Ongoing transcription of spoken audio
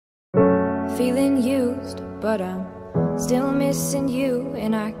feeling used, but I'm still missing you,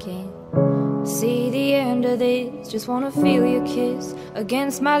 and I can't see the end of this. Just wanna feel your kiss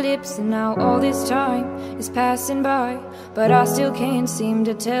against my lips, and now all this time is passing by, but I still can't seem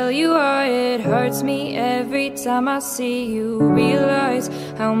to tell you why. It hurts me every time I see you, realize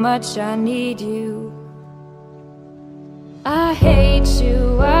how much I need you. I hate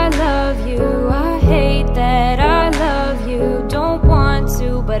you, I love you, I hate that I love you. Don't want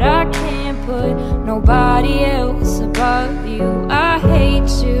to, but I can't put nobody else above you. I hate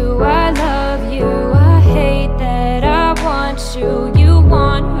you, I love you, I hate that I want you. You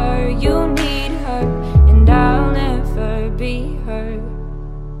want her, you need her, and I'll never be her.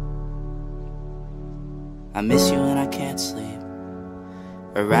 I miss you when I can't sleep,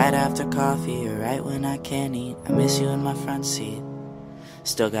 or right after coffee, or right when I can't eat. I miss you in my front seat.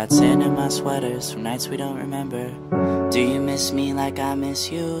 Still got sand in my sweaters from nights we don't remember. Do you miss me like I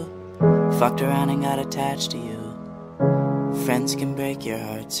miss you? Fucked around and got attached to you. Friends can break your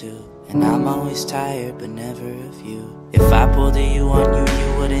heart too, and I'm always tired but never of you. If I pulled a you on you, you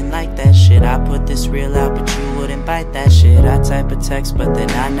wouldn't like that shit. I put this real out but you wouldn't bite that shit. I type a text but then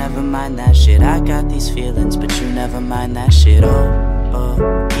I never mind that shit. I got these feelings but you never mind that shit.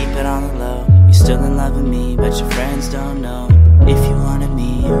 Oh, keep it on the low. You still in love with me but your friends don't know. If you wanted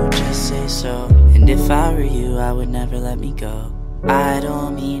me, you would just say so. And if I were you, I would never let me go. I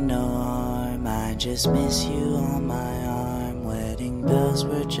don't mean no harm, I just miss you on my arm. Wedding bells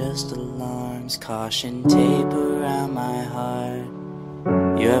were just alarms, caution tape around my heart.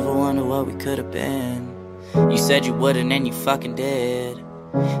 You ever wonder what we could have been? You said you wouldn't and you fucking did.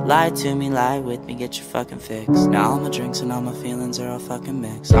 Lie to me, lie with me, get your fucking fix. Now all my drinks and all my feelings are all fucking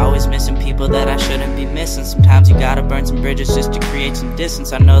mixed. Always missing people that I shouldn't be missing. Sometimes you gotta burn some bridges just to create some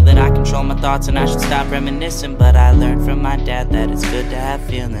distance. I know that I control my thoughts and I should stop reminiscing, but I learned from my dad that it's good to have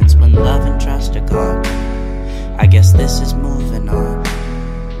feelings when love and trust are gone. I guess this is moving on.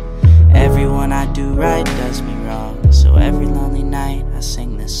 Everyone I do right does me wrong, so every lonely night I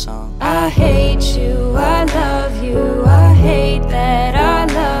sing this song. I hate you, I love you, I hate that I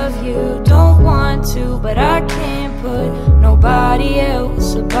love you. Don't want to, but I can't put nobody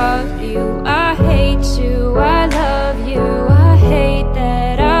else above you. I hate you, I love you, I hate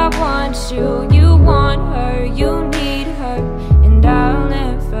that I want you. You want her, you need her, and I'll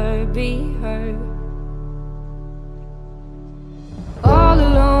never be her. All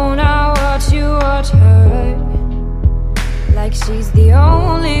alone I watch you watch her, like she's the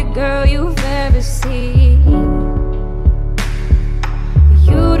only girl you've ever seen.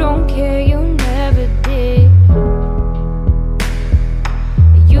 You don't care, you never did.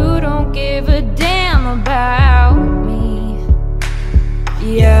 You don't give a damn about me.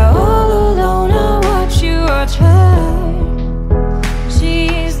 Yeah, all alone I watch you watch her.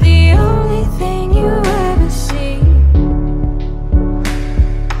 She's the only thing you ever see.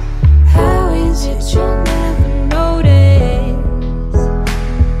 How is it you never notice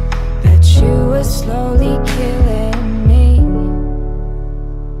that you were slowly killing me?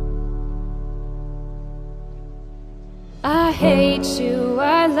 I hate you,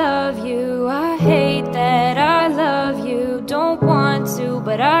 I love you, I hate that I love you. Don't want to,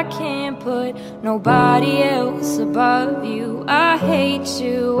 but I can't put nobody else above you. I hate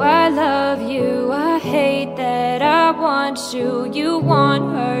you, I love you, I hate that I want you. You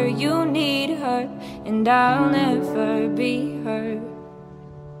want her, you need her, and I'll never be her.